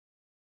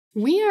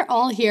We are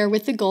all here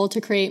with the goal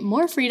to create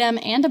more freedom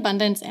and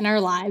abundance in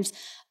our lives.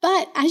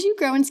 But as you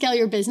grow and scale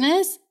your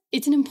business,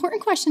 it's an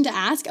important question to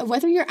ask of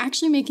whether you're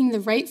actually making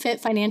the right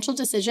fit financial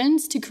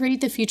decisions to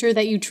create the future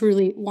that you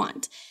truly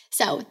want.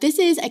 So this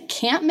is a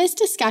can't miss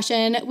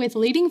discussion with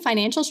leading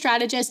financial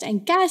strategist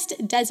and guest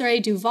Desiree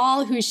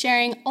Duval, who's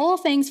sharing all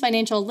things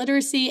financial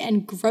literacy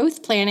and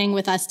growth planning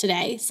with us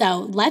today.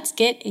 So let's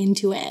get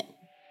into it.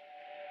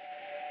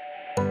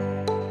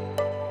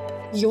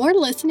 You're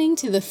listening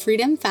to the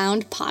Freedom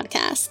Found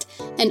podcast,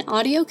 an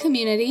audio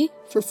community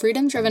for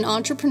freedom-driven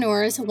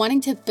entrepreneurs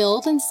wanting to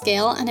build and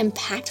scale an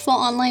impactful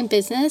online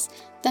business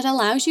that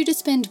allows you to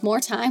spend more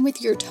time with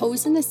your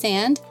toes in the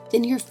sand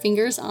than your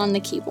fingers on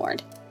the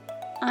keyboard.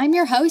 I'm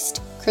your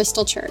host,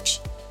 Crystal Church.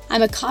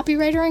 I'm a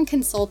copywriter and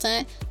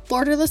consultant,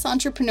 borderless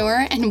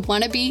entrepreneur, and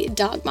wannabe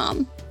dog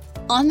mom.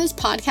 On this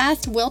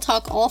podcast, we'll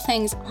talk all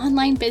things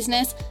online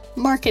business,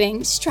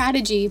 marketing,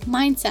 strategy,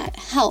 mindset,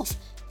 health,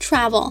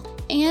 travel,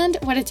 and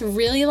what it's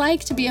really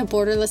like to be a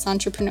borderless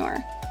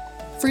entrepreneur.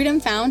 Freedom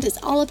Found is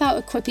all about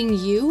equipping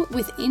you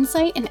with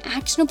insight and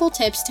actionable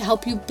tips to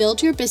help you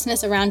build your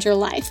business around your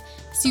life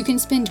so you can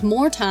spend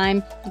more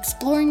time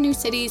exploring new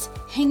cities,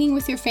 hanging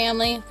with your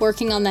family,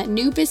 working on that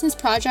new business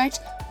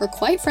project, or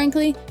quite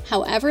frankly,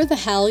 however the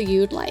hell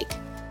you'd like.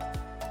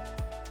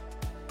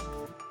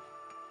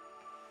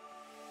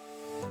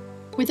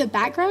 With a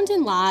background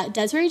in law,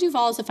 Desiree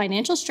Duval is a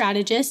financial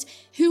strategist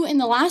who in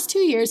the last 2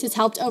 years has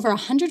helped over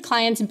 100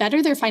 clients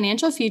better their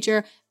financial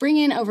future, bring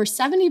in over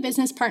 70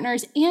 business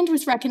partners, and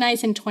was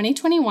recognized in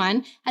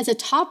 2021 as a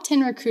top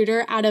 10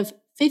 recruiter out of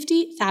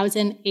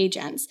 50,000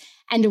 agents.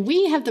 And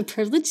we have the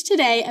privilege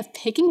today of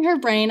picking her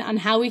brain on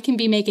how we can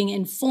be making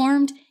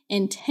informed,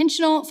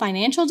 intentional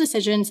financial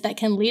decisions that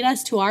can lead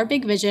us to our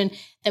big vision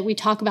that we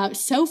talk about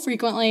so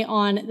frequently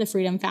on the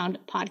Freedom Found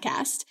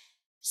podcast.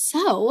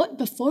 So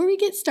before we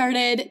get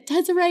started,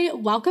 Desiree,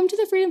 welcome to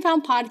the Freedom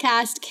Found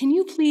podcast. Can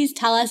you please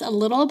tell us a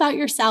little about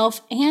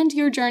yourself and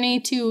your journey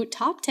to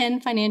top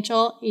 10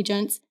 financial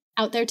agents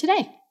out there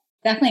today?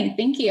 Definitely.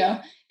 Thank you.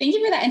 Thank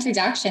you for that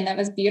introduction. That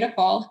was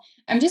beautiful.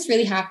 I'm just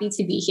really happy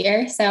to be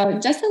here. So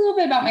just a little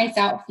bit about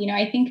myself.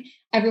 I think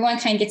everyone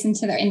kind of gets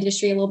into their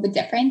industry a little bit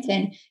different.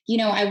 And,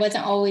 I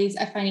wasn't always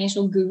a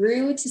financial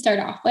guru to start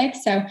off with.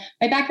 So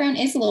my background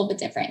is a little bit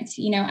different.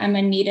 I'm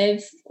a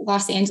native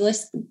Los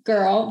Angeles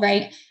girl,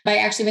 right? But I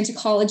actually went to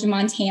college in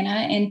Montana,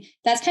 and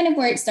that's kind of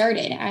where it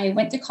started. I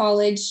went to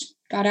college,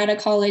 got out of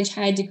college,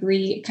 had a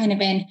degree kind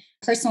of in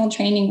personal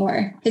training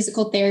or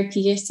physical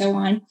therapy, so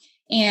on.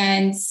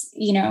 And,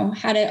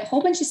 had a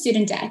whole bunch of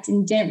student debt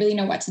and didn't really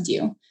know what to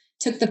do.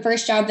 Took the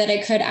first job that I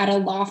could at a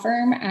law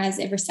firm as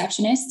a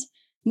receptionist,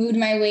 moved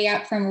my way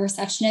up from a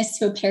receptionist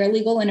to a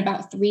paralegal in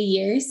about 3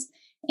 years.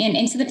 And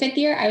into the 5th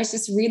year, I was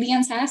just really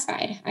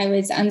unsatisfied. I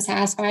was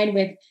unsatisfied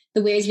with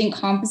the way I was being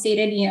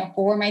compensated,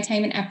 for my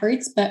time and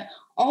efforts, but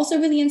also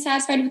really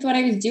unsatisfied with what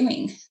I was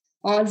doing.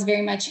 Law is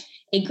very much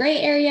a gray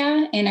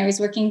area, and I was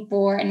working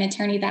for an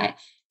attorney that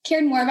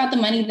cared more about the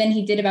money than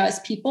he did about his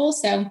people.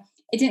 So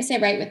it didn't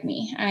sit right with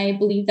me. I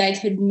believed that I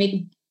could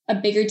make a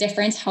bigger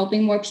difference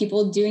helping more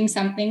people doing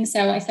something.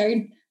 So I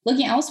started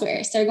looking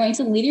elsewhere, started going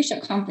to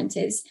leadership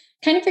conferences,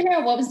 kind of figuring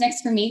out what was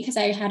next for me because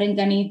I hadn't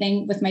done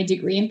anything with my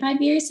degree in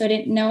 5 years. So I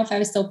didn't know if I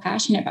was still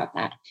passionate about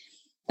that.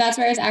 That's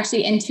where I was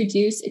actually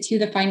introduced to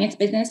the finance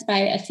business by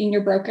a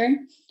senior broker.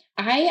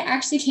 I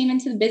actually came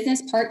into the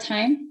business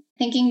part-time,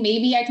 thinking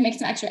maybe I could make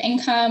some extra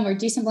income or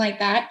do something like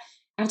that.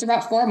 After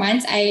about 4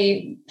 months,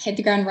 I hit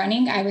the ground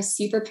running. I was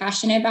super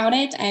passionate about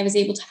it. I was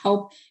able to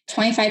help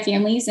 25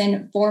 families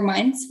in 4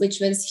 months, which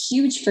was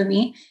huge for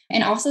me,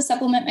 and also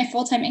supplement my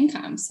full-time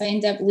income. So I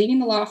ended up leaving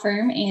the law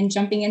firm and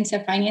jumping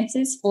into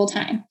finances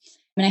full-time.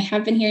 And I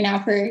have been here now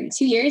for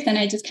 2 years, and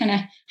I just kind of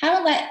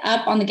haven't let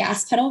up on the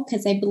gas pedal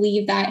because I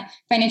believe that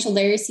financial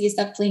literacy is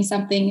definitely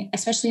something,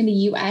 especially in the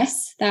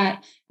US,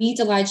 that needs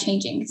a lot of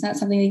changing. It's not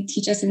something they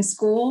teach us in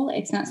school.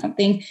 It's not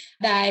something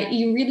that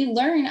you really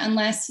learn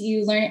unless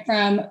you learn it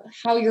from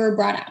how you were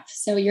brought up.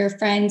 So your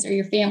friends or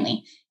your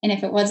family. And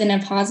if it wasn't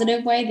a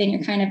positive way, then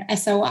you're kind of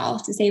SOL,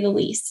 to say the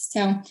least.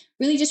 So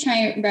really just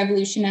trying to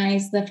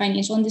revolutionize the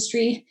financial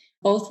industry,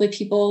 both with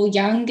people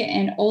young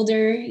and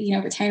older,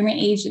 retirement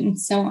age and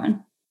so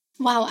on.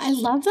 Wow, I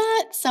love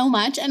that so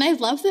much. And I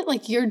love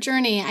that your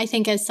journey, I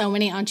think as so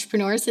many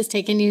entrepreneurs, has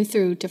taken you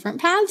through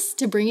different paths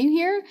to bring you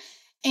here.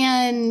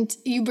 And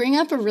you bring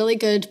up a really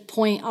good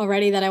point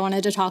already that I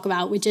wanted to talk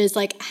about, which is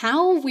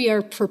how we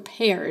are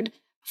prepared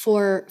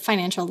for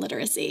financial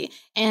literacy.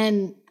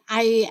 And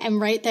I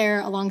am right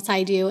there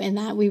alongside you in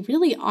that we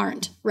really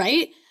aren't,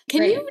 right?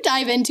 Can you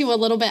dive into a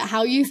little bit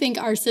how you think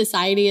our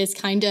society is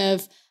kind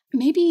of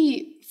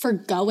maybe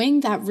forgoing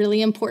that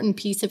really important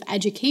piece of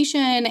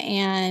education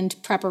and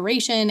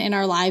preparation in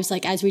our lives,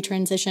 as we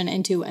transition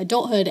into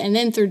adulthood and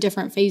then through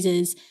different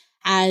phases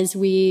as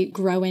we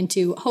grow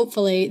into,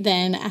 hopefully,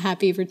 then a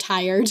happy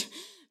retired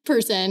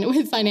person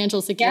with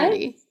financial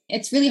security?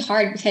 It's really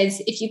hard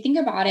because if you think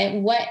about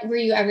it, what were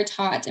you ever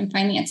taught in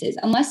finances?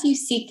 Unless you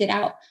seeked it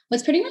out,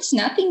 was pretty much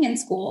nothing in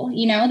school.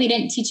 They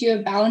didn't teach you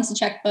a balance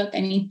checkbook.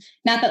 I mean,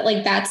 not that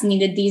like that's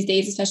needed these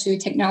days, especially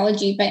with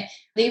technology, but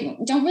they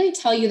don't really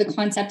tell you the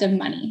concept of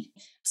money.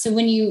 So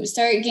when you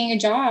start getting a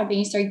job and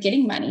you start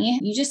getting money,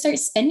 you just start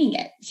spending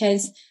it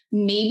because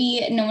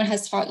maybe no one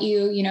has taught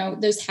you,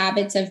 those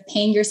habits of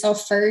paying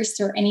yourself first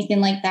or anything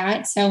like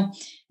that. So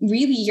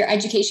really your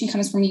education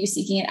comes from you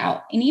seeking it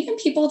out. And even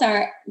people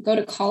that go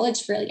to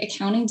college for like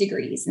accounting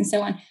degrees and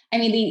so on, I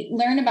mean, they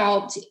learn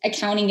about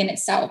accounting in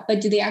itself, but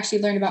do they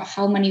actually learn about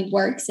how money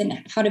works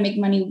and how to make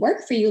money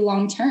work for you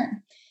long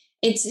term?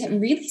 It's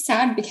really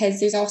sad because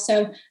there's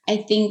also, I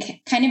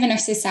think, kind of in our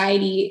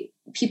society,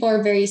 people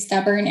are very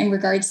stubborn in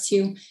regards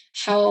to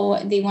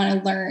how they want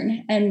to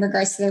learn in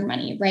regards to their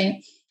money,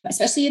 right?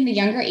 Especially in the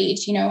younger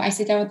age, I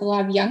sit down with a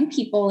lot of young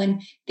people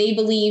and they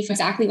believe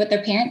exactly what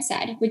their parents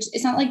said, which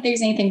it's not like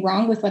there's anything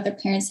wrong with what their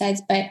parents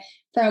says, but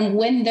from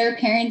when their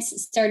parents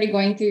started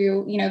going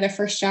through, their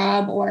first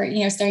job or,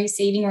 starting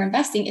saving or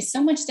investing is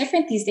so much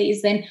different these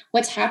days than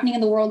what's happening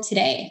in the world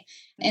today.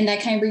 And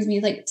that kind of brings me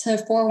like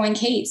to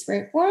 401ks,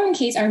 where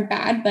 401ks aren't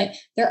bad, but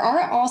there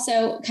are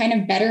also kind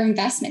of better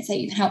investments that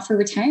you can help for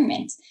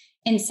retirement.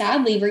 And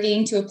sadly, we're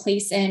getting to a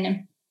place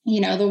in,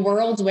 the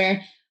world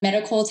where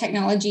medical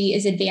technology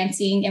is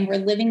advancing and we're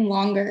living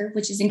longer,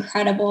 which is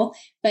incredible,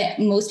 but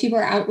most people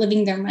are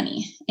outliving their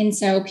money. And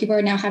so people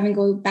are now having to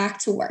go back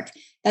to work.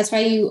 That's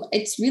why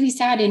it's really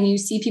sad. And you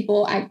see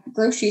people at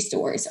grocery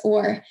stores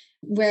or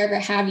wherever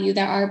have you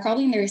that are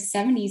probably in their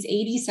 70s,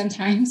 80s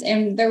sometimes,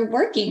 and they're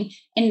working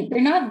and they're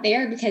not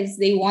there because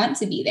they want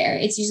to be there.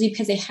 It's usually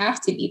because they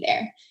have to be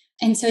there.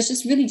 And so it's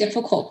just really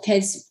difficult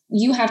because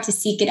you have to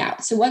seek it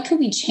out. So what could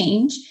we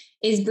change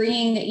is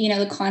bringing,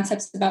 the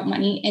concepts about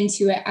money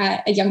into it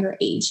at a younger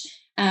age,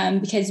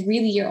 because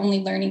really you're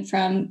only learning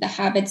from the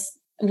habits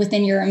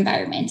within your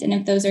environment. And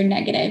if those are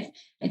negative,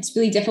 it's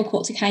really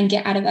difficult to kind of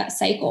get out of that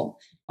cycle.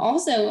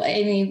 Also,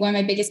 I mean, one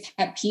of my biggest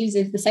pet peeves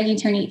is the second you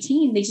turn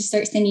 18, they just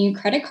start sending you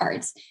credit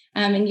cards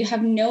and you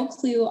have no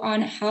clue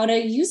on how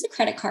to use a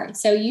credit card.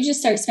 So you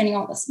just start spending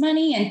all this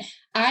money. And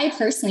I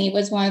personally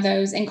was one of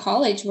those in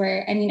college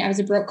where, I was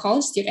a broke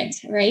college student,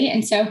 right?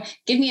 And so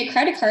give me a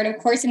credit card, of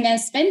course, I'm going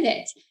to spend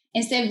it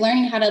instead of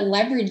learning how to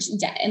leverage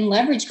debt and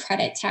leverage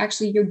credit to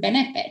actually your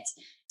benefit.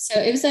 So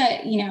it was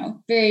a,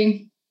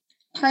 very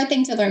hard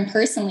thing to learn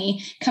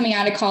personally. Coming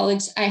out of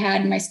college, I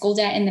had my school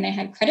debt and then I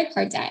had credit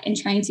card debt, and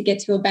trying to get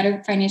to a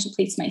better financial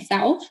place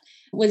myself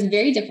was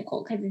very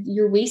difficult because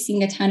you're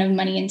wasting a ton of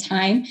money and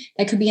time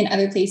that could be in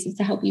other places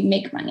to help you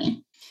make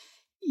money.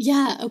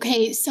 Yeah.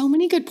 Okay. So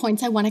many good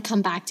points I want to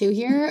come back to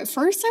here.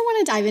 First, I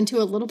want to dive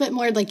into a little bit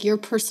more like your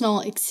personal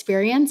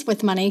experience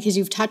with money, because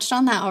you've touched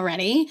on that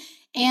already.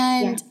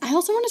 And I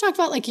also want to talk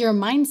about like your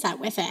mindset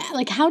with it.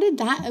 Like, how did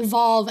that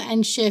evolve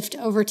and shift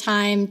over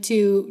time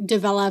to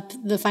develop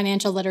the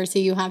financial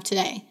literacy you have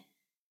today?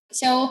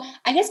 So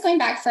I guess going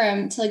back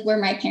to like where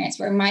my parents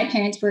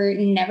were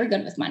never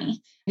good with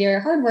money. They were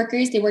hard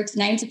workers. They worked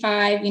 9 to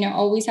 5,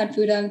 always had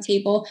food on the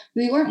table.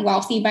 We weren't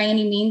wealthy by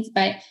any means,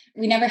 but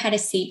we never had a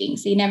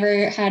savings. They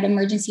never had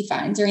emergency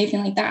funds or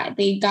anything like that.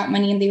 They got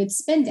money and they would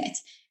spend it.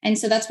 And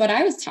so that's what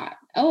I was taught.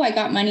 Oh, I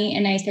got money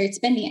and I started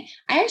spending it.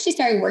 I actually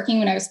started working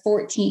when I was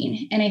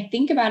 14. And I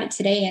think about it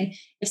today. And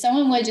if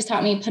someone would have just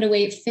taught me to put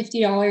away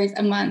 $50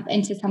 a month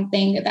into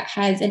something that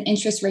has an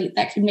interest rate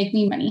that could make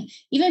me money,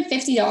 even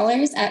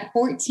 $50 at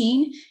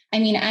 14,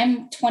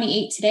 I'm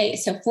 28 today.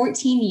 So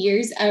 14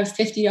 years of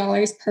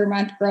 $50 per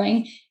month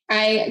growing,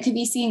 I could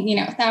be seeing,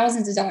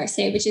 thousands of dollars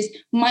today, which is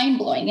mind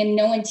blowing. And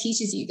no one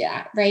teaches you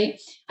that,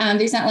 right?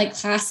 There's not like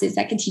classes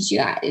that can teach you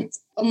that. It's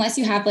unless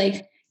you have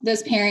like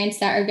those parents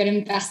that are good at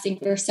investing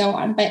or so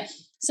on. But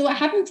so what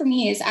happened for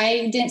me is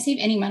I didn't save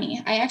any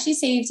money. I actually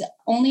saved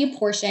only a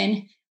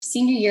portion.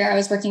 Senior year, I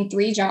was working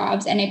 3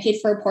 jobs and I paid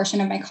for a portion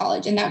of my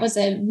college. And that was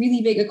a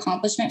really big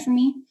accomplishment for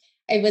me.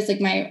 It was like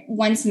my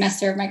one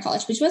semester of my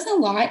college, which wasn't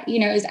a lot.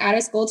 It was out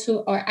of school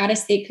or out of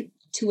state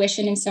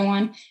tuition and so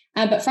on.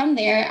 But from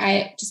there,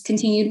 I just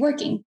continued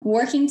working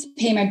to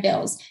pay my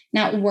bills,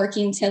 not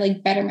working to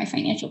like better my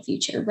financial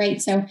future. Right.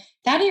 So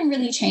that didn't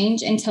really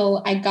change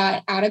until I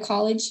got out of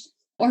college,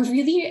 or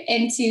really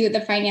into the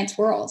finance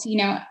world.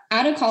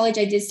 Out of college,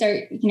 I did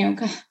start,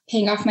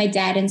 paying off my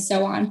debt and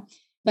so on.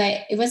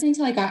 But it wasn't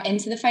until I got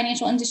into the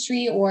financial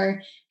industry,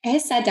 or I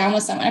had sat down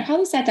with someone. I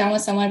probably sat down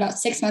with someone about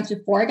 6 months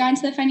before I got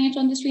into the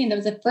financial industry. And that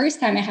was the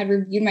first time I had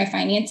reviewed my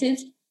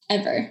finances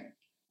ever.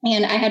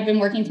 And I had been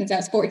working since I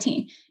was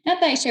 14. Not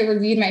that I should have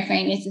reviewed my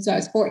finances when I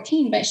was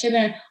 14, but it should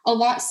have been a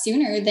lot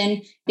sooner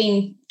than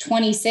being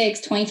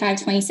 26,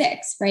 25,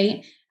 26,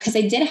 right? Because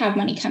I did have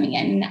money coming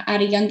in. And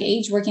at a young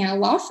age, working at a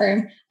law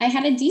firm, I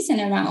had a decent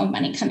amount of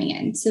money coming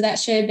in. So that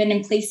should have been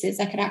in places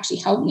that could actually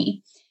help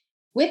me.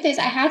 With this,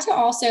 I had to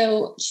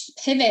also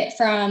pivot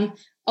from,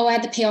 I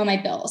had to pay all my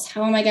bills.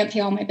 How am I going to pay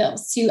all my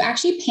bills? To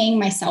actually paying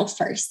myself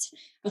first.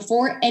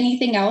 Before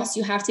anything else,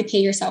 you have to pay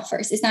yourself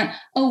first. It's not,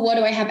 what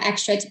do I have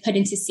extra to put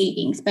into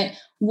savings? But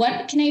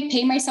what can I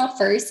pay myself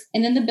first?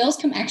 And then the bills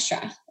come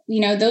extra.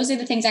 those are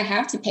the things I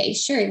have to pay,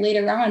 sure,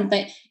 later on.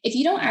 But if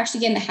you don't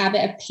actually get in the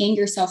habit of paying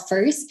yourself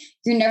first,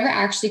 you're never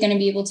actually going to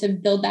be able to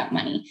build that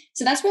money.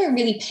 So that's where it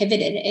really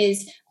pivoted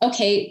is,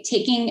 okay,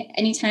 taking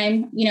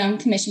anytime, I'm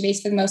commission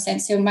based for the most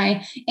sense. So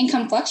my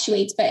income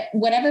fluctuates, but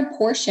whatever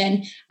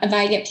portion of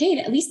I get paid,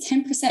 at least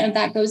 10% of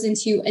that goes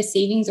into a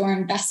savings or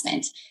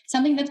investment,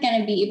 something that's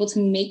going to be able to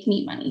make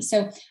me money.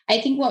 So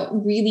I think what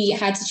really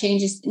had to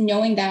change is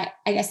knowing that,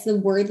 I guess, the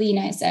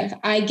worthiness of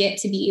I get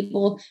to be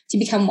able to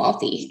become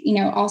wealthy,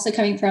 also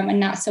coming from a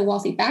not so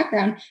wealthy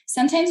background.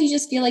 Sometimes you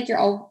just feel like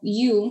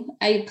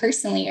I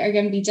personally are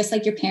going to be just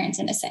like your parents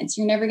in a sense.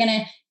 You're never going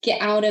to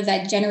get out of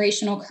that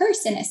generational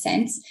curse in a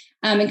sense,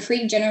 and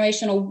create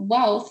generational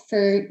wealth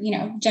for,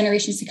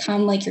 generations to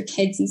come, like your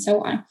kids and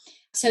so on.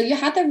 So you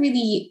have to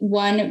really,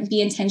 one,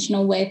 be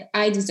intentional with,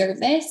 I deserve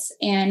this,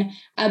 and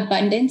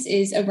abundance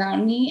is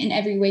around me in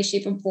every way,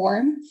 shape, and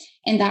form,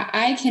 and that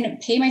I can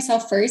pay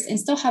myself first and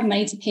still have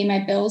money to pay my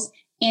bills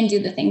and do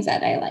the things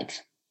that I like.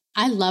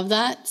 I love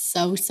that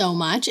so, so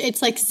much.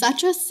 It's like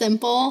such a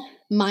simple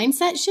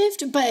mindset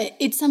shift, but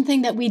it's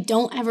something that we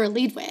don't ever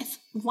lead with.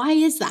 Why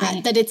is that?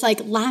 Right. That it's like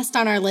last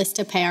on our list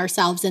to pay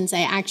ourselves and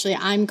say, actually,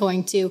 I'm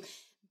going to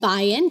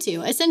buy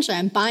into, essentially,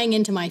 I'm buying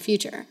into my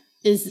future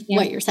is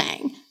what you're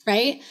saying,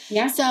 right?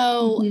 Yeah.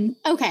 So,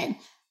 okay.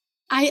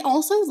 I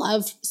also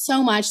love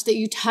so much that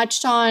you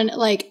touched on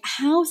like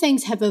how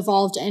things have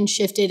evolved and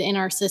shifted in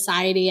our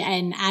society.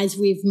 And as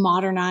we've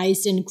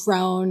modernized and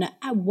grown,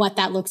 what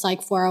that looks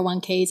like,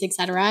 401ks, et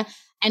cetera.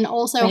 And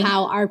also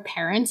how our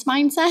parents'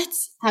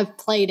 mindsets have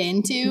played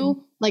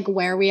into like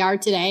where we are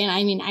today. And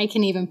I mean, I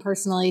can even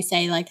personally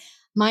say like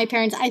my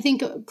parents, I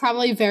think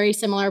probably very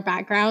similar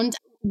background.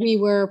 We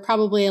were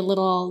probably a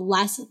little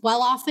less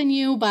well off than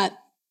you, but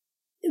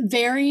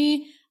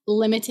very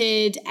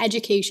limited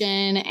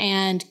education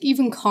and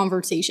even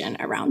conversation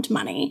around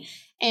money.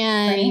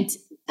 And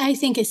I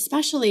think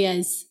especially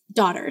as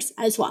daughters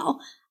as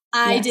well,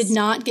 I did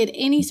not get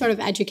any sort of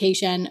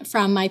education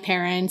from my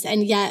parents.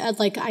 And yet,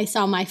 like, I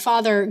saw my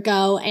father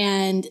go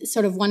and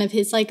sort of one of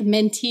his like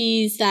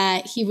mentees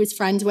that he was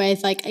friends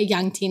with, like a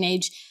young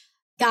teenage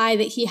guy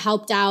that he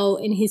helped out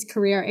in his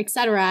career, et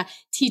cetera,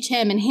 teach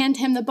him and hand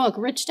him the book,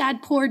 Rich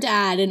Dad, Poor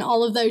Dad, and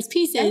all of those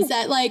pieces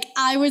that like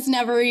I was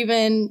never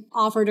even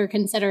offered or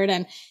considered.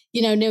 And,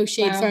 no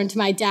shade thrown to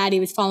my dad. He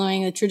was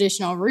following the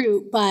traditional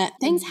route, but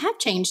things have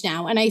changed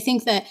now. And I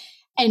think that,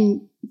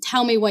 and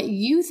tell me what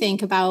you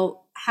think about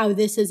how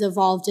this has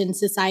evolved in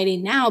society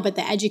now, but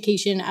the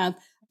education of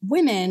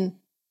women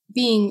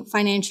being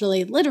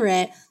financially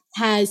literate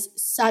has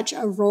such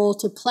a role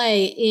to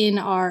play in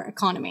our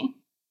economy.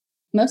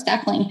 Most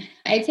definitely.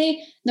 I'd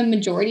say the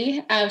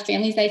majority of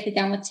families that I sit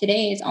down with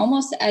today is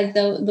almost as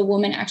though the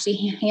woman actually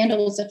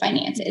handles the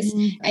finances.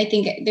 I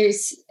think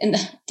there's in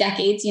the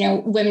decades,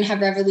 women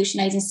have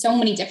revolutionized in so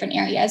many different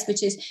areas,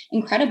 which is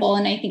incredible.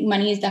 And I think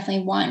money is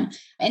definitely one.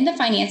 In the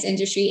finance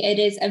industry, it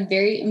is a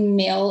very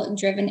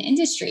male-driven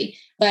industry.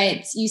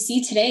 But you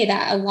see today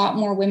that a lot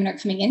more women are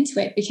coming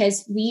into it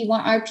because we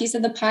want our piece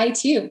of the pie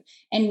too.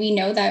 And we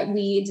know that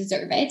we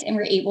deserve it and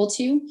we're able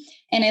to.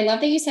 And I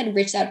love that you said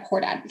Rich Dad,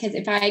 Poor Dad, because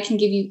if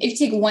you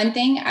take one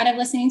thing out of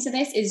listening to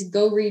this is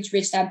go read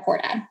Rich Dad, Poor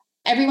Dad.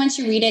 Everyone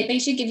should read it. They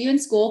should give you in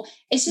school.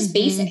 It's just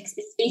basics.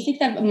 It's basics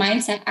of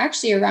mindset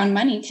actually around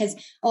money, because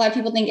a lot of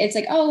people think it's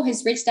like, oh,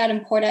 his Rich Dad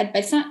and Poor Dad,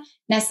 but it's not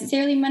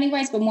necessarily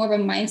money-wise, but more of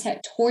a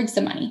mindset towards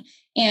the money.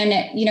 And,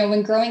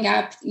 when growing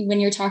up,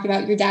 when you're talking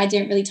about your dad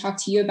didn't really talk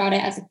to you about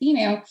it as a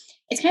female,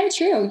 it's kind of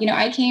true.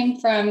 I came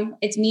from,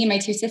 it's me and my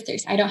two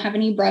sisters. I don't have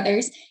any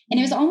brothers. And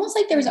it was almost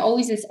like there was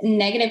always this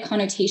negative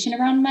connotation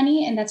around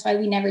money. And that's why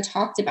we never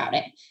talked about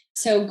it.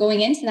 So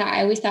going into that,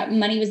 I always thought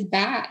money was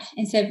bad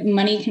instead of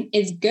money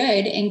is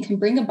good and can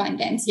bring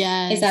abundance.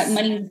 Is that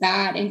money is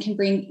bad and can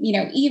bring,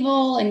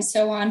 evil and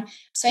so on.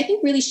 So I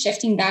think really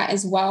shifting that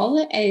as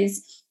well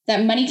is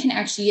that money can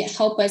actually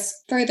help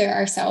us further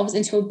ourselves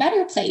into a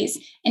better place.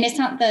 And it's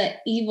not the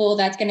evil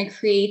that's going to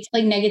create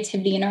like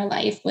negativity in our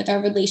life with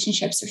our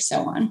relationships or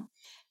so on.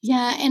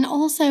 Yeah. And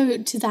also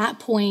to that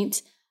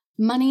point,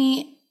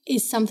 money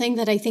is something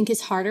that I think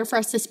is harder for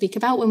us to speak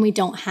about when we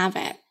don't have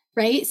it.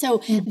 Right.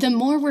 So the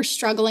more we're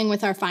struggling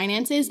with our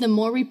finances, the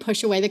more we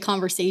push away the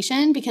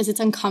conversation because it's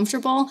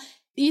uncomfortable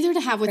either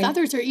to have with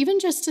others or even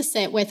just to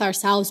sit with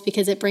ourselves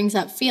because it brings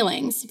up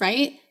feelings,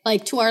 right?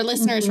 Like to our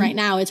listeners right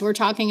now, as we're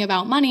talking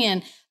about money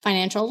and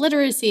financial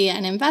literacy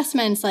and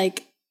investments,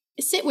 like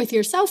sit with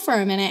yourself for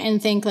a minute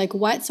and think like,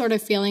 what sort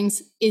of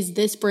feelings is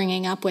this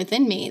bringing up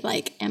within me?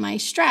 Like, am I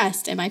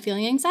stressed? Am I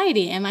feeling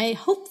anxiety? Am I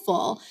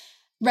hopeful?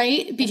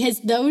 Right?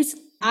 Because those,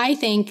 I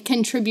think,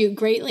 contribute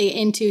greatly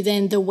into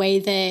then the way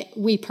that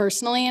we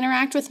personally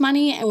interact with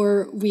money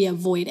or we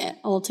avoid it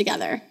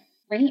altogether.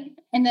 Right.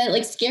 And the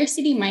like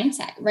scarcity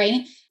mindset,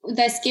 right?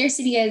 The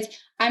scarcity is,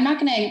 I'm not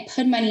going to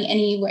put money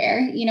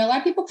anywhere. A lot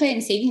of people put it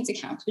in savings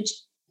accounts, which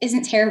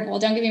isn't terrible.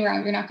 Don't get me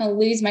wrong. You're not going to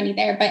lose money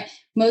there, but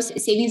most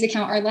savings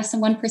account are less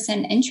than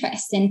 1%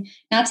 interest. And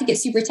not to get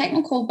super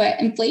technical, but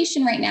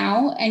inflation right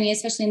now, I mean,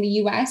 especially in the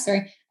US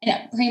or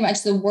pretty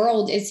much the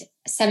world is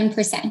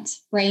 7%,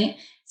 right?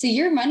 So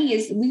your money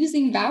is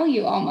losing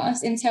value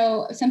almost. And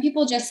so some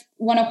people just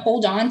want to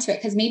hold on to it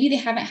because maybe they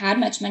haven't had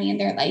much money in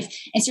their life.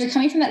 And so you're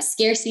coming from that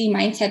scarcity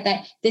mindset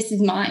that this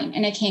is mine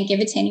and I can't give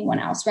it to anyone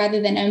else,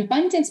 rather than an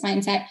abundance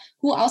mindset.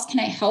 Who else can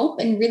I help?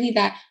 And really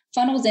that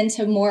funnels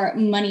into more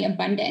money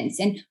abundance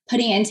and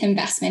putting into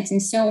investments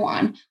and so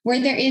on, where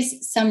there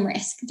is some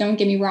risk. Don't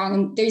get me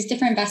wrong. There's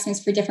different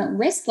investments for different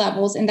risk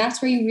levels. And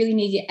that's where you really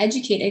need to get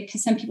educated,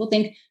 because some people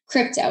think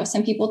crypto,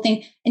 some people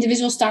think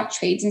individual stock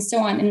trades and so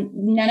on. And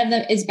none of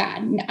them is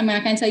bad. I'm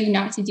not going to tell you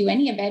not to do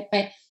any of it,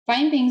 but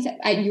find things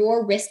at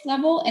your risk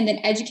level and then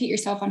educate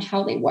yourself on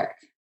how they work.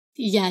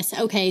 Yes.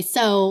 Okay.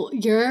 So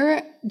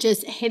you're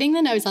just hitting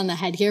the nose on the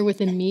head here with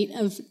the meat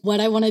of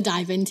what I want to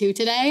dive into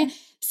today.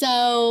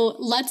 So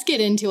let's get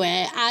into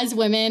it. As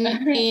women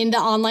in the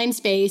online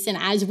space, and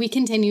as we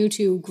continue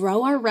to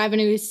grow our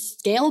revenues,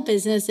 scale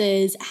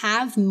businesses,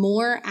 have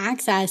more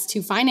access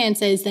to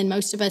finances than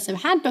most of us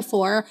have had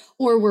before,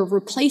 or we're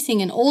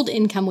replacing an old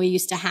income we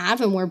used to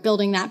have and we're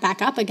building that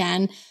back up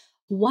again,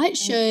 what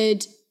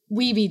should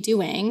we be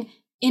doing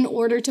in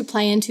order to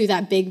play into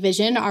that big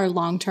vision, our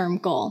long-term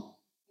goal?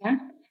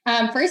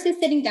 Yeah. First is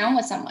sitting down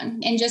with someone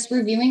and just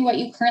reviewing what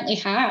you currently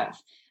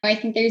have. I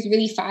think there's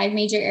really 5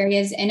 major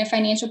areas in a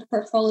financial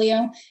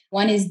portfolio.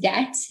 One is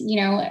debt,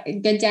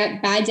 good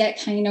debt, bad debt,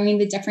 kind of knowing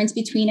the difference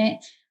between it.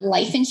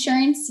 Life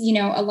insurance,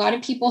 a lot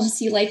of people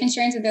see life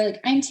insurance and they're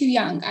like, I'm too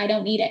young, I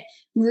don't need it.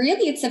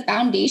 Really, it's the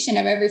foundation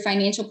of every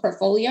financial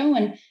portfolio.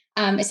 And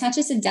it's not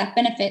just a death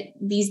benefit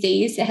these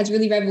days. It has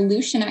really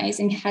revolutionized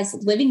and has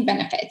living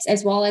benefits,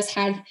 as well as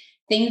had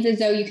things as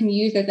though you can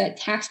use as a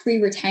tax-free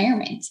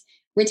retirement.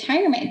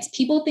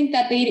 People think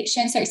that they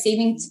shouldn't start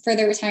saving for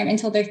their retirement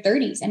until their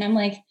 30s. And I'm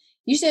like,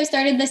 you should have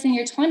started this in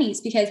your 20s,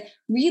 because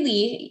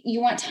really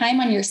you want time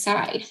on your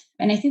side.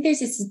 And I think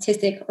there's a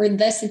statistic, or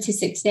the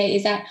statistic today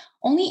is that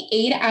only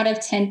 8 out of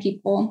 10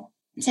 people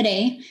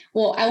today,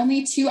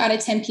 only 2 out of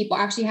 10 people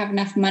actually have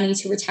enough money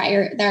to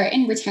retire that are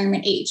in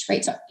retirement age,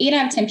 right? So 8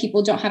 out of 10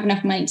 people don't have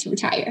enough money to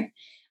retire.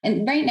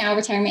 And right now,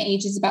 retirement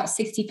age is about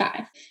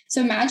 65.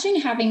 So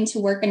imagine having to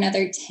work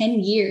another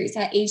 10 years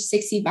at age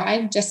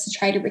 65 just to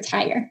try to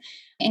retire.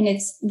 And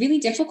it's really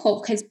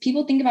difficult because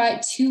people think about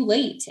it too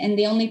late and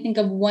they only think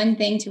of one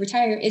thing to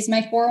retire is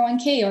my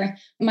 401k or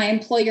my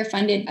employer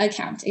funded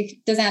account.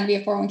 It doesn't have to be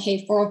a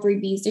 401k,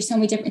 403bs. There's so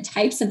many different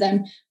types of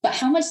them. But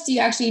how much do you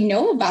actually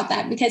know about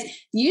that? Because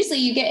usually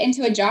you get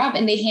into a job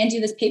and they hand you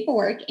this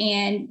paperwork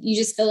and you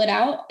just fill it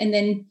out, and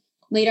then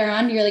later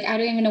on, you're like, I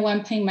don't even know what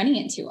I'm putting money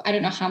into. I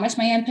don't know how much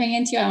money I'm putting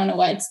into. I don't know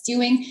what it's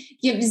doing.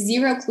 You have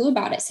zero clue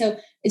about it. So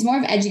it's more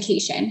of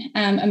education,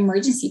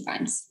 emergency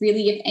funds.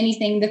 Really, if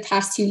anything, the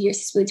past 2 years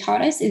has really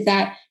taught us is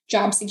that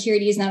job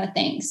security is not a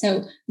thing.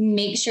 So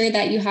make sure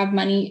that you have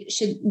money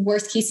should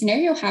worst case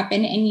scenario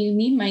happen and you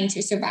need money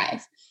to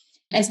survive.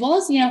 As well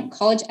as,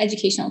 college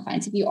educational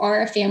funds. If you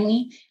are a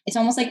family, it's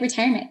almost like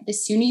retirement. The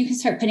sooner you can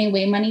start putting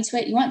away money to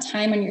it, you want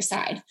time on your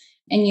side.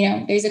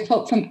 And, there's a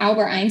quote from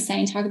Albert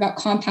Einstein talking about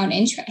compound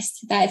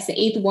interest, that it's the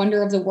 8th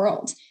wonder of the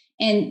world.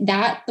 And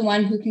that the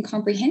one who can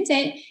comprehend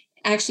it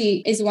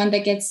actually is the one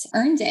that gets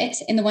earned it.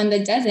 And the one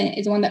that doesn't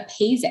is the one that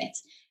pays it.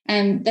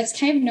 And that's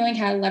kind of knowing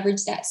how to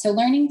leverage that. So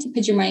learning to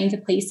put your money into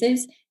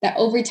places that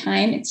over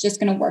time, it's just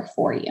going to work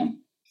for you.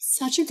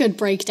 Such a good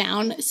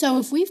breakdown. So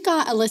if we've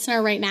got a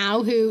listener right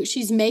now who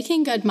she's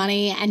making good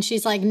money and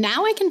she's like,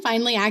 now I can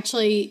finally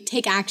actually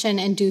take action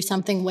and do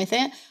something with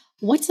it.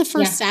 What's the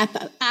first step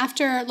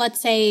after,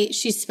 let's say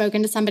she's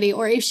spoken to somebody,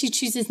 or if she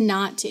chooses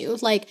not to,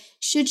 like,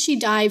 should she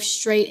dive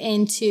straight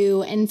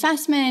into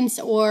investments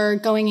or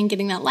going and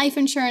getting that life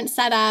insurance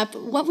set up?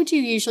 What would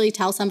you usually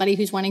tell somebody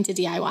who's wanting to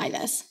DIY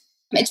this?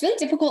 It's really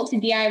difficult to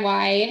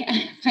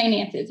DIY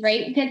finances,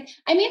 right? Because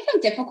it's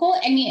not difficult.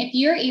 If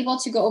you're able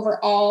to go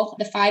over all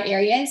the 5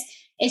 areas,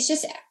 it's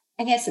just,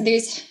 I guess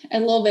there's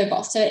a little bit of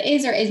both. So it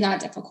is or is not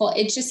difficult.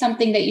 It's just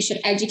something that you should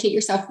educate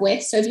yourself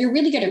with. So if you're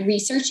really good at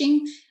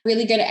researching,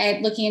 really good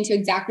at looking into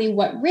exactly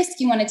what risk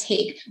you want to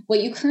take,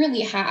 what you currently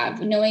have,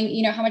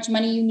 knowing, how much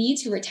money you need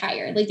to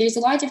retire. Like there's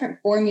a lot of different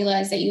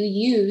formulas that you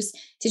use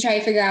to try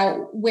to figure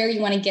out where you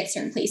want to get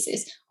certain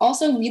places.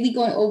 Also really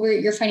going over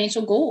your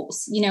financial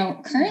goals.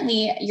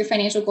 Currently your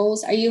financial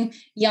goals, are you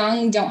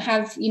young, don't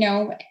have,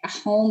 a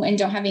home and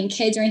don't have any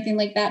kids or anything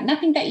like that?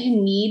 Nothing that you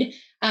need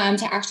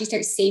to actually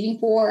start saving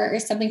for, or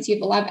something so you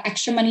have a lot of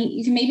extra money.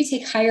 You can maybe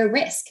take higher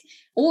risk.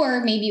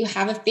 Or maybe you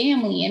have a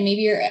family and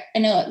maybe you're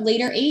in a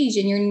later age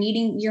and you're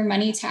needing your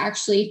money to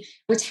actually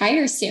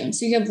retire soon.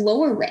 So you have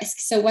lower risk.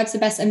 So what's the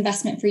best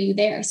investment for you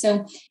there?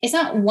 So it's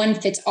not one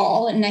fits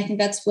all. And I think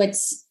that's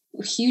what's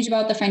huge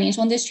about the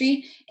financial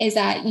industry, is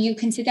that you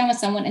can sit down with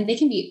someone and they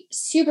can be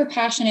super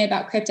passionate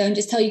about crypto and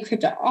just tell you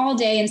crypto all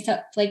day and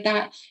stuff like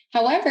that.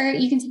 However,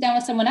 you can sit down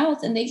with someone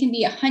else and they can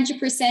be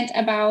 100%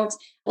 about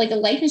like a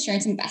life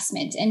insurance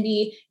investment and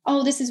be,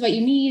 oh, this is what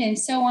you need and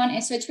so on.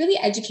 And so it's really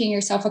educating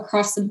yourself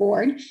across the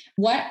board.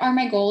 What are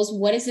my goals?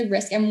 What is the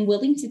risk I'm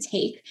willing to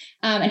take?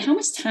 And how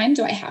much time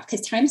do I have?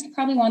 Because time is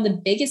probably one of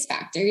the biggest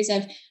factors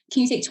of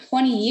can you take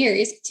 20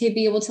 years to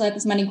be able to let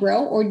this money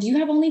grow? Or do you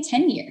have only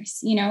 10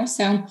 years?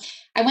 So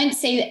I wouldn't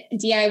say that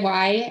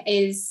DIY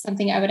is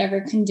something I would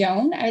ever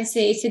condone. I would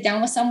say sit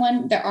down with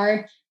someone.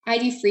 I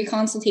do free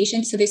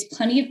consultations. So there's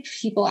plenty of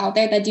people out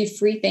there that do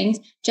free things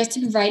just to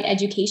provide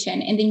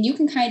education. And then you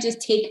can kind of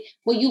just take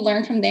what you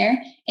learn from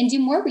there and do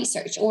more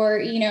research or,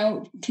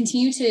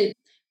 continue to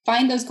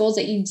find those goals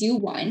that you do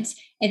want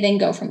and then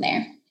go from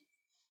there.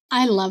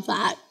 I love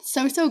that.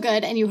 So, so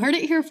good. And you heard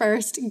it here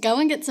first. Go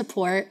and get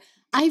support.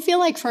 I feel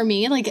like for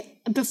me, like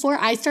before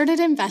I started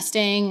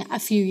investing a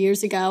few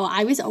years ago,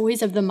 I was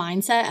always of the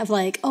mindset of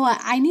like, oh,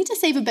 I need to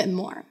save a bit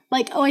more.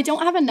 Like, oh, I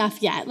don't have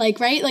enough yet. Like,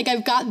 right? Like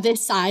I've got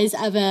this size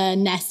of a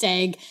nest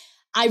egg.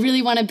 I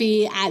really want to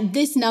be at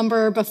this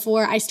number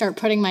before I start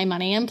putting my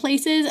money in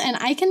places. And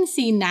I can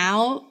see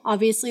now,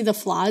 obviously, the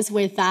flaws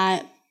with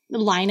that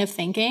line of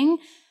thinking.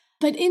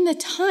 But in the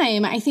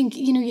time, I think,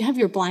 you have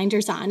your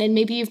blinders on and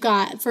maybe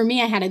for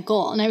me, I had a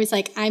goal and I was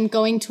like, I'm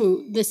going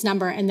to this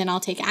number and then I'll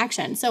take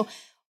action. So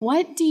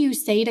what do you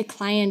say to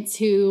clients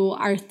who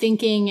are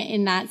thinking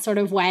in that sort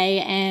of way,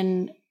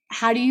 and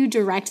how do you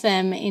direct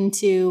them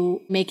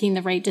into making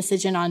the right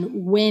decision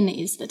on when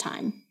is the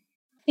time?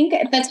 I think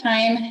at the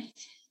time,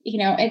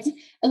 it's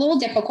a little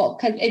difficult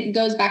because it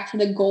goes back to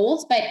the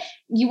goals, but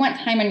you want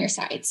time on your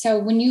side. So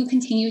when you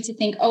continue to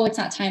think, oh, it's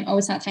not time,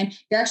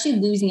 you're actually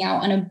losing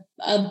out on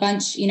a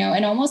bunch,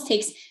 it almost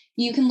takes,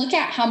 you can look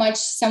at how much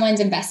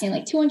someone's investing,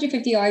 like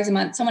 $250 a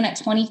month, someone at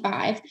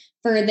 25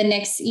 for the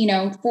next,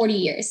 40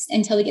 years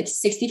until they get to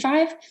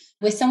 65.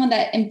 With someone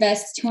that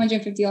invests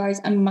 $250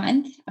 a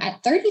month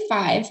at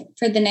 35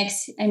 for the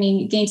next,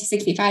 getting to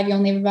 65, you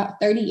only have about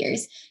 30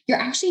 years. You're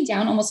actually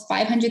down almost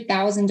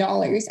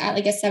 $500,000 at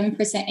like a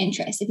 7%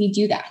 interest if you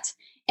do that.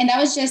 And that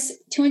was just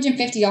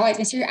 $250.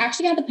 And so you're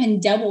actually going to pay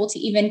double to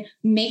even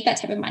make that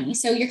type of money.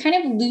 So you're kind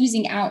of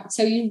losing out.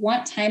 So you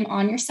want time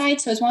on your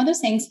side. So it's one of those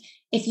things.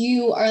 If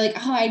you are like,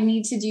 oh, I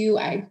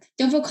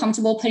don't feel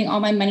comfortable putting all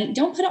my money,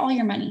 don't put all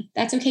your money.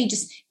 That's okay.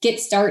 Just get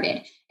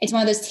started. It's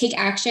one of those, take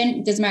action.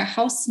 It doesn't matter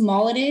how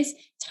small it is.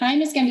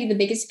 Time is going to be the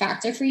biggest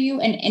factor for you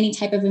in any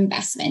type of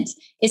investment,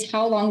 is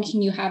how long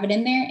can you have it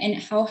in there and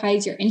how high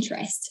is your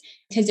interest?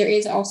 Because there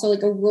is also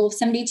like a rule of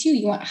 72.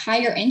 You want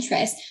higher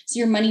interest so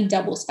your money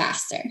doubles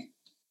faster.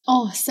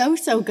 Oh, so,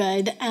 so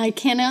good. I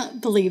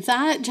cannot believe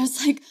that.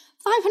 Just like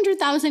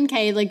 500,000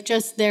 K, like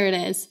just there it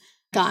is.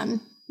 Gone.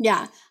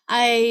 Yeah.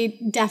 I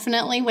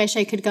definitely wish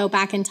I could go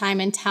back in time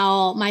and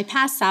tell my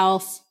past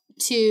self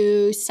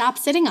to stop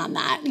sitting on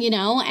that,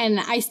 and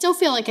I still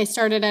feel like I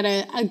started at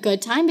a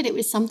good time, but it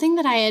was something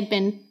that I had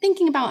been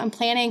thinking about and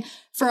planning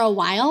for a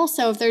while.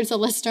 So if there's a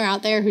listener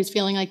out there who's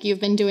feeling like you've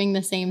been doing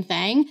the same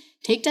thing,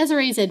 take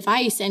Desiree's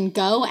advice and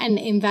go and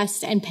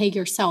invest and pay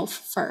yourself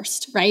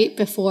first, right?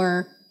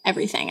 Before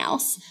everything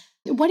else.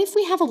 What if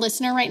we have a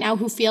listener right now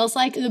who feels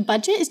like the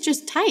budget is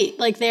just tight,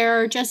 like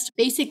they're just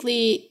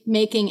basically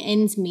making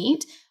ends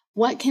meet?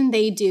 What can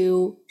they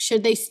do?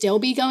 Should they still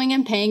be going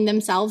and paying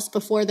themselves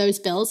before those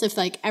bills if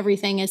like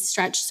everything is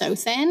stretched so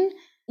thin?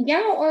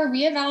 Yeah, or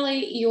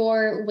reevaluate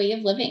your way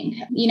of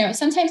living.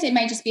 Sometimes it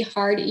might just be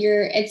hard.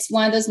 It's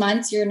one of those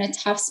months you're in a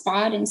tough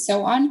spot and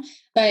so on,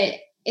 but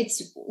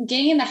it's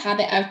getting in the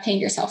habit of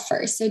paying yourself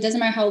first. So it doesn't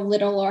matter how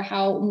little or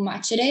how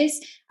much it is,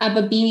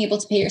 but being able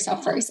to pay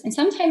yourself first. And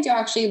sometimes you'll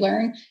actually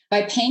learn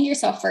by paying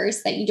yourself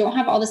first that you don't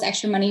have all this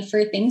extra money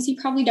for things you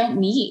probably don't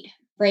need,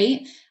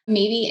 right?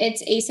 Maybe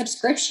it's a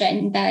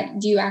subscription that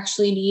you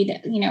actually need,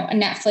 a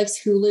Netflix,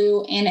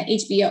 Hulu, and an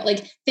HBO,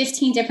 like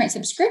 15 different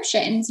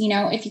subscriptions,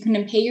 if you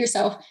can pay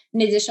yourself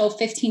an additional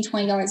 $15,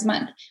 $20 a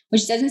month,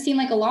 which doesn't seem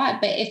like a lot,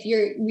 but if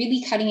you're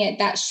really cutting it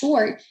that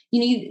short,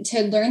 you need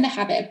to learn the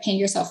habit of paying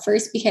yourself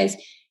first, because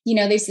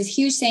there's this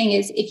huge saying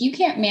is, if you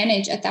can't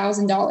manage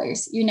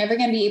 $1,000, you're never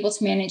going to be able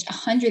to manage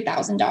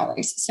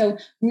 $100,000. So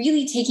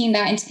really taking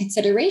that into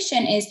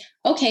consideration is,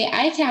 okay,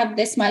 I can have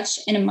this much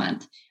in a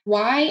month.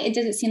 Why it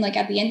does it seem like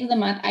at the end of the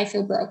month, I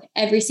feel broke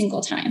every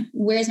single time?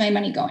 Where's my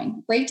money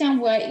going? Break down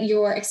what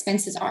your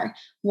expenses are.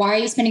 Why are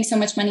you spending so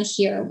much money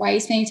here? Why are you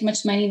spending so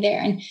much money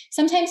there? And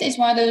sometimes it's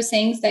one of those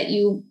things that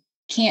you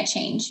can't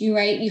change,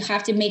 right? You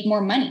have to make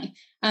more money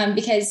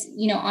because,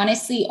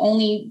 honestly,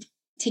 only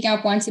taking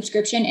out one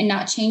subscription and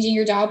not changing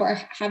your job or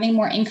having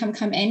more income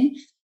come in,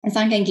 it's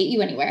not going to get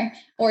you anywhere,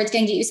 or it's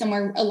going to get you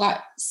somewhere a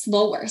lot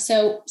slower.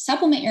 So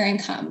supplement your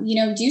income,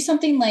 do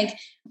something like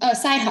a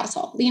side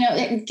hustle,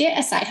 get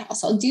a side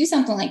hustle, do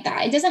something like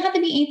that. It doesn't have to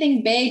be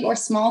anything big or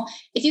small.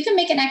 If you can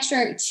make an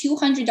extra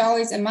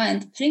 $200 a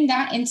month, putting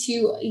that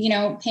into,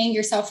 paying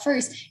yourself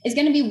first is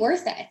going to be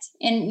worth it.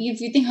 And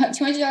if you think about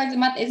 $200 a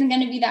month isn't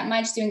going to be that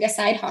much doing a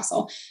side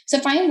hustle. So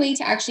find a way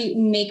to actually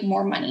make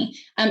more money.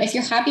 If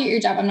you're happy at your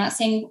job, I'm not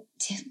saying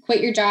to quit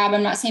your job.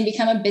 I'm not saying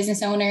become a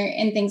business owner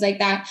and things like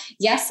that.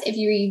 Yes, if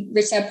you read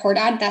Rich Dad Poor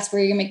Dad, that's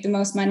where you make the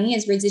most money,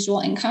 is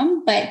residual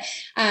income. But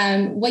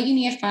what you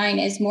need to find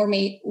is more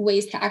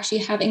ways to actually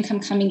have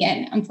income coming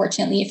in.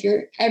 Unfortunately, if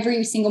you're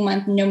every single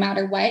month, no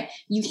matter what,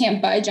 you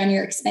can't budge on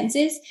your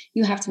expenses,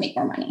 you have to make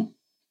more money.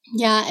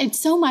 Yeah, it's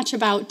so much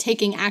about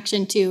taking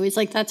action too. It's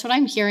like, that's what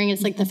I'm hearing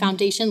is like the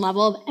foundation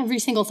level of every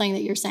single thing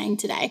that you're saying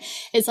today.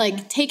 It's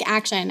like, take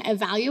action,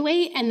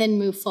 evaluate, and then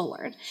move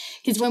forward.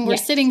 Because when we're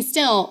sitting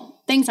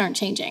still, things aren't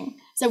changing.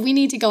 So we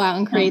need to go out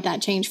and create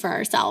that change for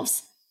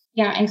ourselves.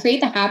 Yeah. And create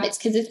the habits.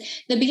 Because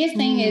it's the biggest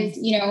thing is,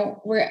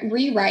 we're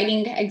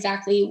rewriting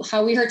exactly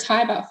how we were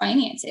taught about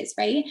finances,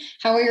 right?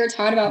 How we were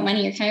taught about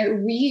money. You're kind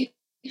of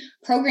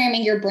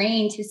programming your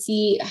brain to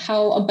see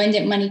how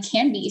abundant money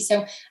can be.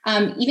 So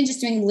even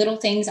just doing little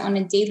things on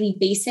a daily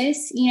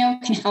basis,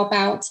 can help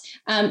out.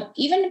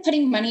 Even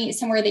putting money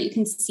somewhere that you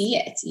can see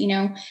it,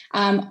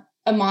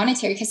 a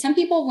monetary, because some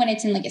people, when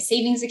it's in like a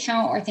savings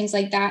account or things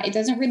like that, it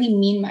doesn't really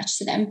mean much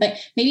to them, but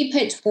maybe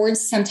put it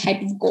towards some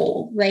type of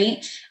goal,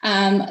 right?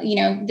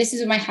 This is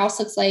what my house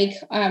looks like.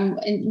 And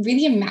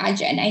really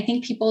imagine. I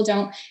think people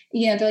don't,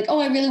 they're like,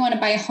 oh, I really want to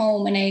buy a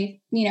home and I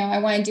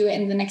want to do it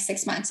in the next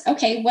 6 months.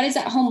 Okay. What does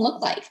that home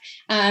look like?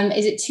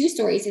 Is it 2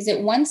 stories? Is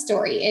it 1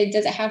 story?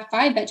 Does it have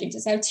 5 bedrooms?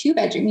 Does it have 2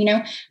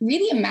 bedrooms?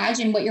 Really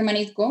imagine what your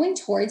money is going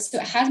towards. So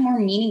it has more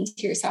meaning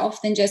to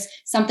yourself than just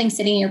something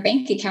sitting in your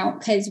bank account.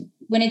 Because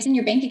when it's in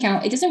your bank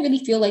account, it doesn't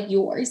really feel like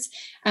yours.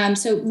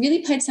 So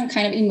really put some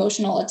kind of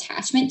emotional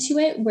attachment to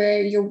it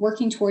where you're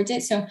working towards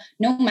it. So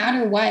no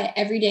matter what,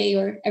 every day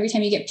or every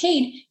time you get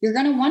paid, you're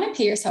going to want to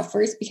pay yourself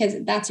first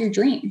because that's your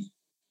dream.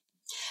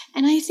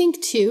 And I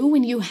think too,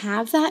 when you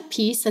have that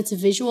piece that's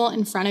visual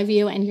in front of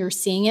you and you're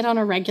seeing it on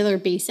a regular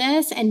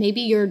basis, and maybe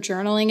you're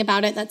journaling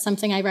about it, that's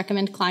something I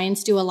recommend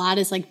clients do a lot,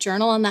 is like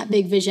journal on that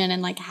big vision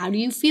and like, how do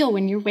you feel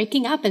when you're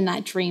waking up in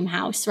that dream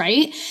house,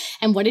 right?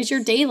 And what does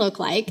your day look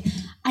like?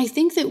 I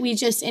think that we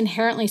just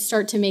inherently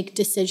start to make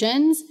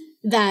decisions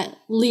that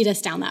lead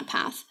us down that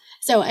path.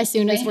 So as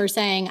soon as we're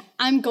saying,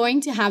 I'm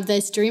going to have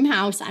this dream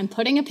house, I'm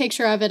putting a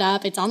picture of it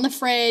up, it's on the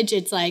fridge,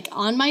 it's like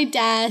on my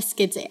desk,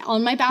 it's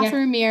on my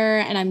bathroom mirror,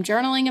 and I'm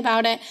journaling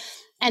about it.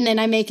 And then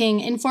I'm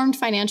making informed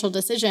financial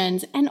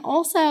decisions, and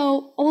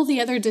also all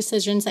the other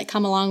decisions that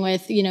come along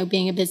with,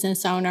 being a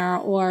business owner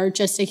or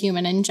just a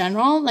human in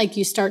general. Like,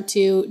 you start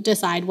to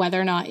decide whether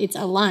or not it's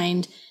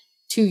aligned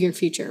to your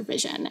future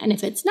vision. And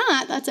if it's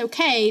not, that's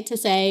okay to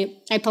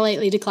say, I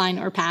politely decline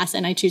or pass,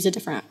 and I choose a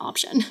different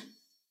option.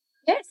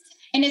 Yes.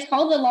 And it's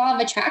called the law of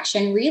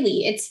attraction,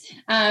 really. It's,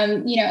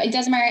 it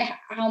doesn't matter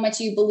how much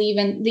you believe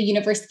in the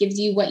universe gives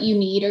you what you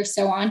need or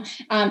so on.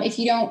 If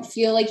you don't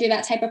feel like you're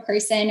that type of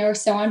person or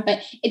so on,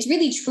 but it's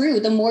really true.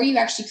 The more you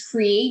actually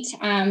create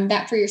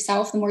that for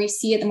yourself, the more you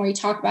see it, the more you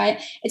talk about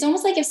it. It's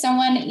almost like if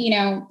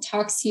someone,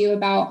 talks to you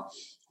about,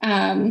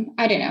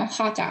 I don't know,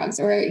 hot dogs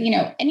or,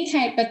 any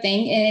type of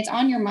thing, and it's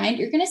on your mind,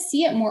 you're going to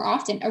see it more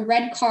often, a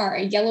red car,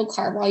 a yellow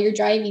car while you're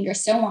driving or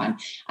so on.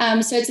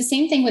 So it's the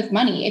same thing with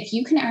money. If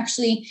you can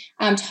actually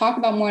talk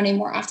about money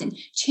more often,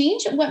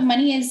 change what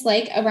money is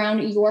like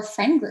around your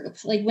friend group.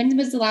 Like, when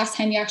was the last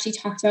time you actually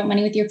talked about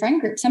money with your friend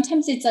group?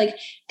 Sometimes it's like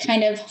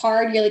kind of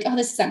hard. You're like, oh,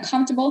 this is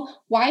uncomfortable.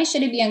 Why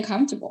should it be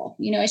uncomfortable?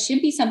 It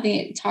should be something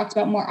that talked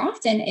about more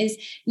often. Is,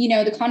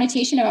 the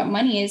connotation about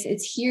money is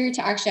it's here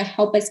to actually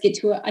help us get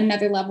to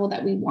another level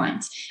that we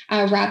want,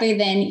 rather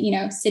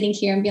than, sitting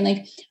here and being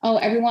like, oh,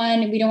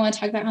 we don't want to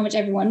talk about how much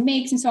everyone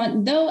makes and so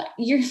on. Though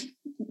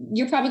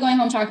you're probably going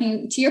home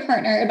talking to your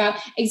partner about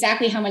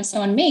exactly how much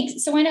someone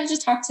makes. So why not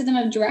just talk to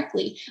them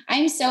directly?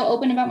 I'm so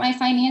open about my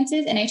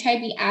finances, and I try to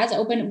be as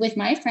open with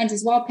my friends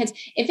as well, because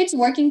if it's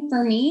working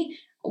for me,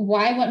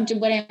 why would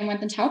I want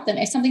them to help them?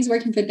 If something's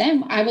working for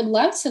them, I would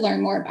love to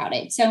learn more about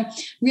it. So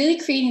really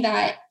creating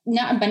that,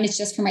 not abundance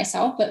just for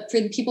myself, but for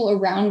the people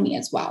around me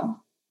as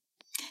well.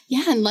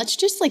 Yeah. And let's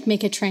just like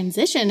make a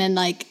transition in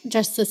like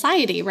just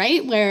society,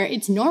 right? Where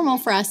it's normal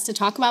for us to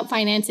talk about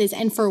finances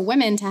and for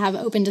women to have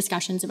open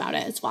discussions about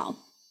it as well.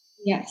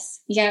 Yes.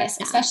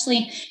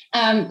 Especially,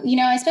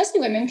 especially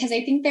women, because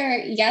I think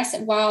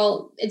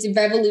while it's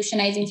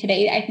revolutionizing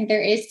today, I think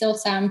there is still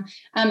some,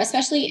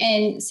 especially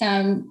in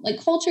some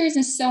like cultures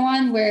and so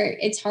on, where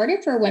it's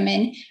harder for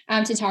women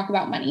to talk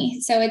about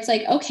money. So it's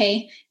like,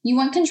 okay, you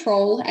want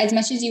control as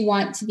much as you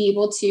want to be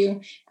able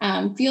to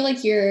feel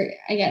like you're,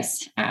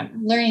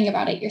 learning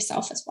about it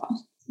yourself as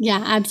well.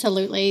 Yeah,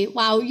 absolutely.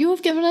 Wow. You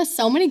have given us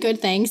so many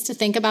good things to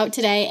think about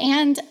today.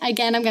 And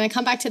again, I'm going to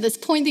come back to this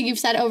point that you've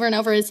said over and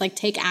over is like,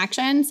 take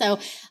action. So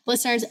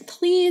listeners,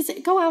 please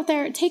go out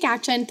there, take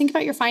action, think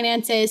about your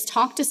finances,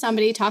 talk to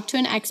somebody, talk to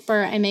an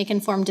expert, and make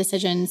informed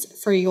decisions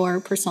for your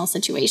personal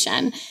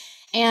situation.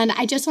 And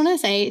I just want to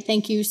say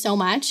thank you so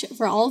much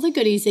for all the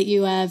goodies that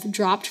you have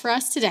dropped for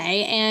us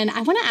today. And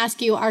I want to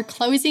ask you our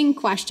closing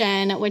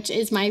question, which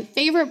is my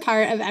favorite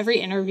part of every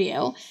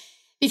interview,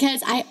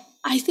 because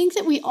I think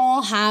that we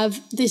all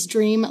have this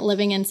dream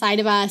living inside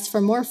of us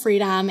for more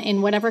freedom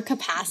in whatever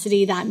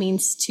capacity that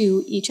means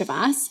to each of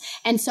us.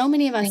 And so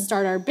many of us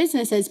start our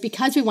businesses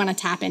because we want to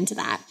tap into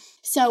that.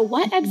 So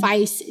what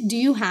advice do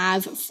you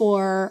have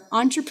for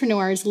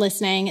entrepreneurs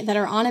listening that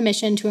are on a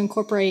mission to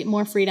incorporate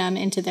more freedom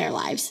into their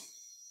lives?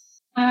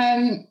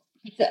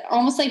 It's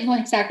almost like what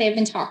exactly I've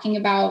been talking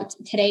about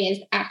today is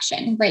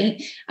action,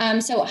 right?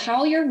 So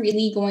how you're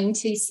really going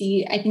to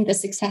see, I think, the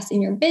success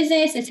in your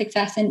business, the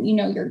success in,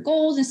 your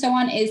goals and so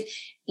on is,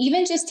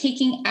 even just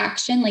taking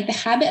action, like the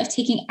habit of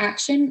taking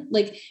action,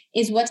 like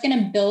is what's going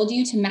to build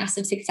you to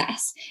massive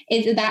success.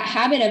 Is that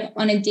habit of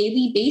on a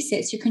daily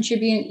basis, you're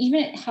contributing,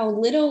 even how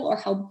little or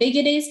how big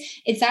it is.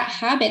 It's that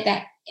habit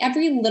that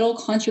every little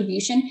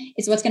contribution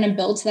is what's going to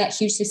build to that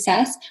huge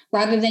success,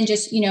 rather than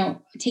just,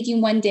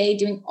 taking one day,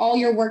 doing all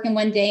your work in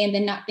one day and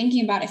then not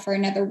thinking about it for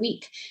another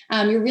week.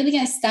 You're really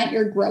going to stunt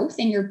your growth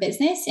in your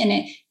business. And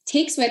it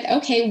takes with,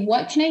 okay,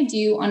 what can I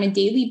do on a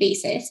daily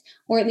basis,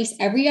 or at least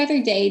every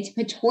other day, to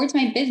put towards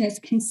my business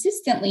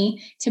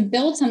consistently to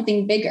build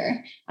something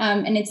bigger?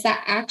 And it's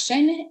that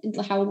action,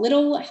 how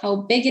little, how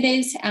big it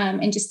is,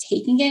 and just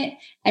taking it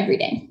every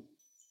day.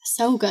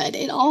 So good.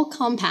 It all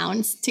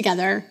compounds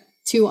together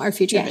to our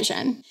future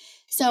vision.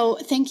 So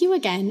thank you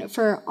again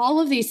for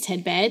all of these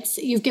tidbits.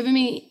 You've given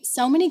me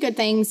so many good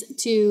things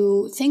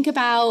to think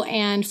about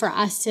and for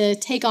us to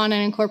take on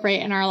and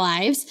incorporate in our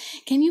lives.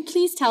 Can you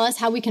please tell us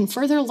how we can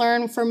further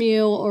learn from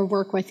you or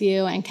work with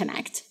you and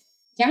connect?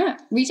 Yeah,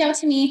 reach out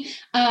to me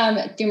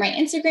through my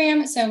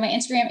Instagram. So my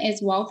Instagram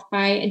is Wealth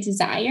by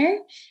Desire.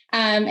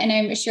 And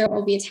I'm sure it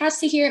will be attached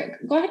to here.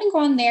 Go ahead and go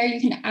on there. You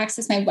can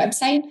access my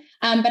website.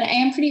 But I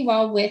am pretty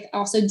well with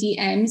also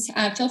DMs.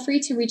 Feel free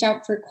to reach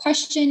out for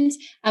questions.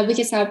 We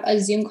can set up a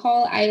Zoom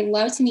call. I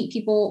love to meet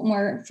people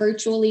more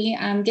virtually,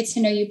 get to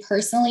know you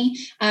personally,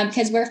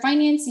 because where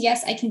finance,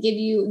 yes, I can give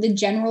you the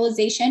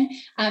generalization.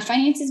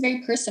 Finance is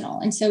very personal.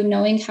 And so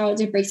knowing how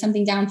to break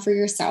something down for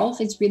yourself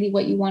is really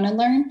what you want to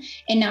learn,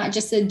 and not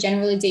just a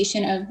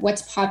generalization of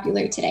what's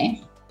popular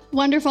today.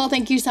 Wonderful.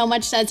 Thank you so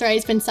much, Desiree.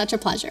 It's been such a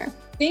pleasure.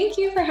 Thank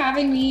you for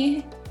having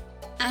me.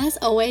 As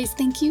always,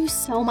 thank you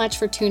so much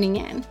for tuning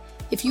in.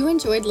 If you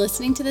enjoyed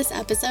listening to this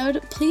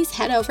episode, please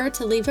head over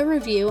to leave a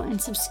review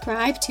and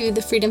subscribe to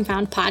the Freedom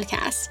Found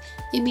podcast.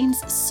 It means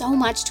so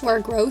much to our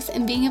growth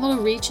and being able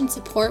to reach and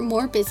support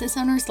more business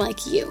owners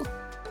like you.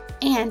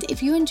 And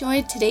if you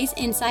enjoyed today's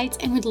insights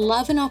and would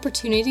love an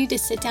opportunity to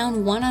sit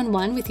down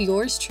one-on-one with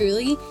yours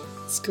truly,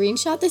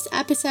 screenshot this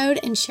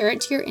episode and share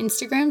it to your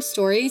Instagram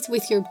stories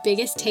with your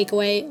biggest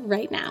takeaway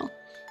right now.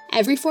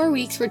 Every 4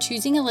 weeks, we're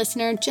choosing a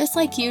listener just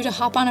like you to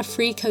hop on a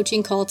free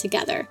coaching call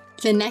together.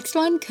 The next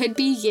one could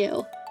be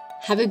you.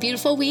 Have a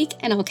beautiful week,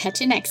 and I'll catch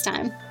you next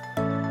time.